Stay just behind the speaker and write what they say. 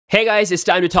Hey guys, it's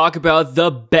time to talk about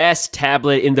the best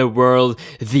tablet in the world,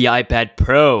 the iPad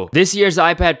Pro. This year's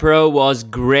iPad Pro was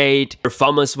great.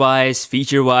 Performance-wise,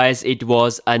 feature-wise, it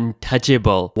was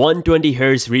untouchable.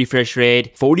 120Hz refresh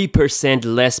rate, 40%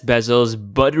 less bezels,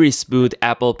 buttery smooth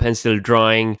Apple Pencil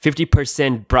drawing,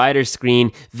 50% brighter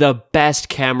screen, the best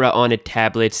camera on a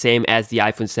tablet, same as the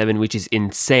iPhone 7, which is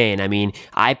insane. I mean,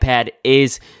 iPad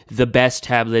is the best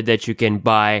tablet that you can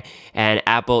buy, and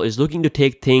Apple is looking to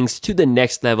take things to the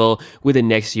next level with the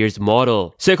next year's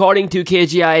model. So according to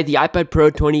KGI, the iPad Pro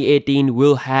 2018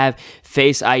 will have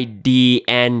Face ID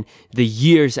and the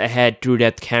years ahead true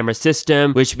depth camera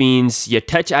system, which means your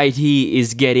Touch ID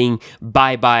is getting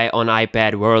bye-bye on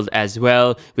iPad world as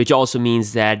well, which also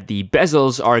means that the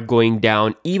bezels are going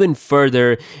down even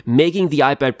further, making the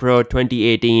iPad Pro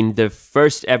 2018 the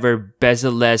first ever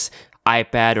bezel-less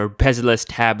iPad or bezel-less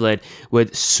tablet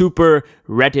with super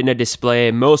retina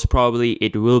display. Most probably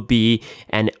it will be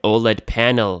an OLED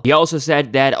panel. He also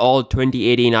said that all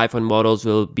 2018 iPhone models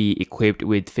will be equipped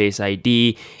with Face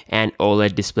ID and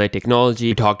OLED display technology.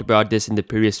 We talked about this in the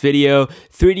previous video.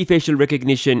 3D facial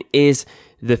recognition is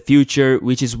the future,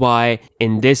 which is why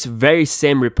in this very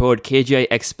same report, KGI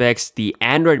expects the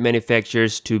Android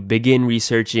manufacturers to begin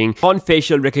researching on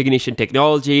facial recognition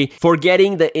technology,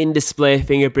 forgetting the in-display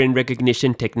fingerprint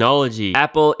recognition technology.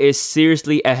 Apple is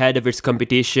seriously ahead of its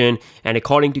competition, and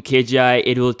according to KGI,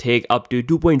 it will take up to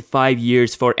 2.5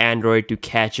 years for Android to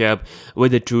catch up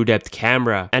with the true depth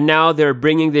camera. And now they're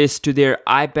bringing this to their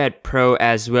iPad Pro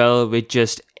as well, which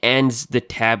just ends the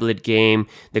tablet game.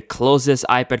 The closest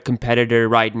iPad competitor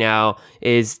right now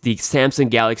is the Samsung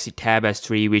Galaxy Tab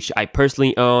S3, which I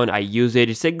personally own. I use it.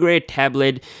 It's a great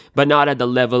tablet, but not at the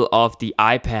level of the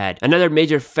iPad. Another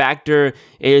major factor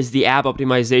is the app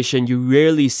optimization. You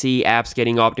rarely see apps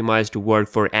getting optimized to work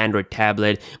for Android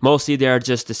tablet. Mostly they are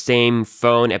just the same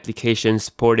phone applications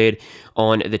ported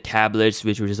on the tablets,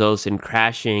 which results in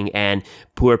crashing and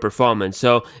poor performance.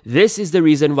 So this is the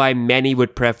reason why many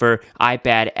would prefer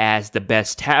iPad as the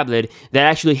best tablet that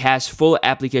actually has full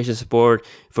application support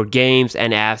for games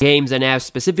and apps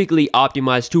specifically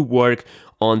optimized to work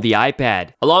on the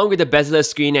iPad. Along with the bezel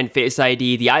screen and Face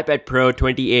ID, the iPad Pro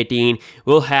 2018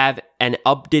 will have an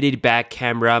updated back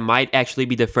camera, might actually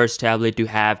be the first tablet to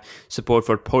have support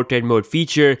for portrait mode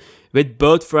feature with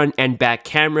both front and back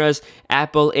cameras.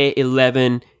 Apple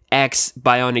A11X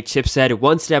Bionic chipset,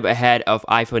 one step ahead of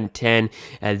iPhone 10,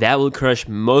 and that will crush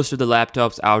most of the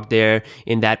laptops out there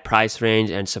in that price range.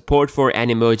 And support for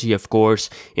Animoji, of course,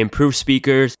 improved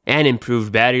speakers and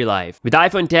improved battery life. With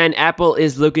iPhone 10, Apple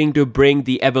is looking to bring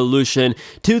the evolution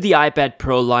to the iPad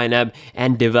Pro lineup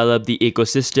and develop the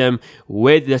ecosystem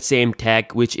with the same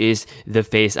tech, which is the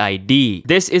Face ID.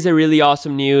 This is a really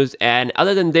awesome news, and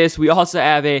other than this, we also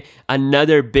have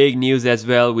another big news as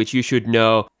well, which you should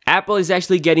know. Apple is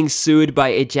actually getting sued by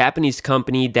a Japanese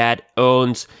company that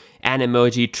owns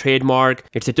Animoji trademark.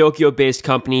 It's a Tokyo-based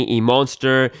company,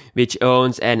 eMonster, which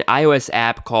owns an iOS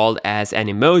app called as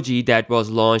Animoji that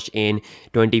was launched in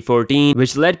 2014,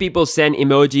 which let people send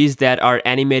emojis that are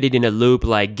animated in a loop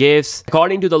like GIFs.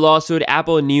 According to the lawsuit,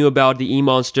 Apple knew about the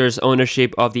eMonster's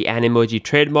ownership of the Animoji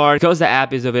trademark because the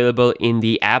app is available in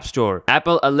the App Store.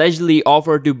 Apple allegedly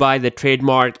offered to buy the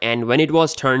trademark, and when it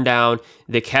was turned down,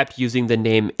 they kept using the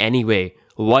name anyway.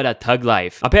 What a thug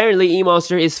life. Apparently,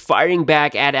 eMonster is firing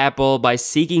back at Apple by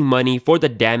seeking money for the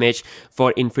damage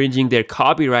for infringing their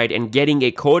copyright and getting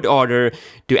a court order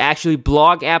to actually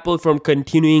block Apple from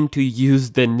continuing to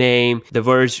use the name. The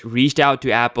Verge reached out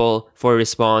to Apple for a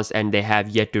response, and they have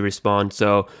yet to respond.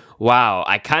 So wow,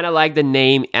 I kind of like the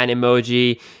name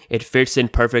Animoji. It fits in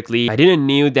perfectly. I didn't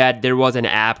knew that there was an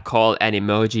app called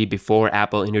Animoji before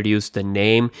Apple introduced the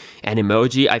name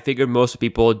Animoji. I figured most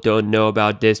people don't know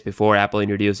about this before Apple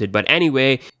introduced it. But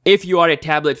anyway, if you are a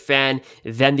tablet fan,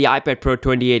 then the iPad Pro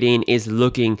 2018 is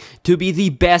looking to be the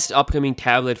best upcoming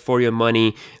tablet for your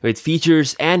money with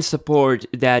features and support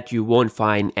that you won't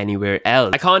find anywhere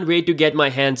else. I can't wait to get my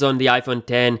hands on the iPhone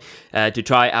 10 to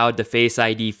try out the Face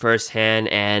ID firsthand,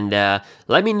 and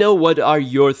let me know what are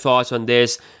your thoughts on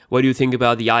this. What do you think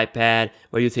about the iPad?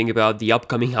 What do you think about the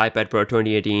upcoming iPad Pro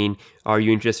 2018? Are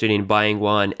you interested in buying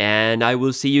one? And I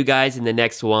will see you guys in the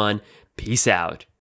next one. Peace out.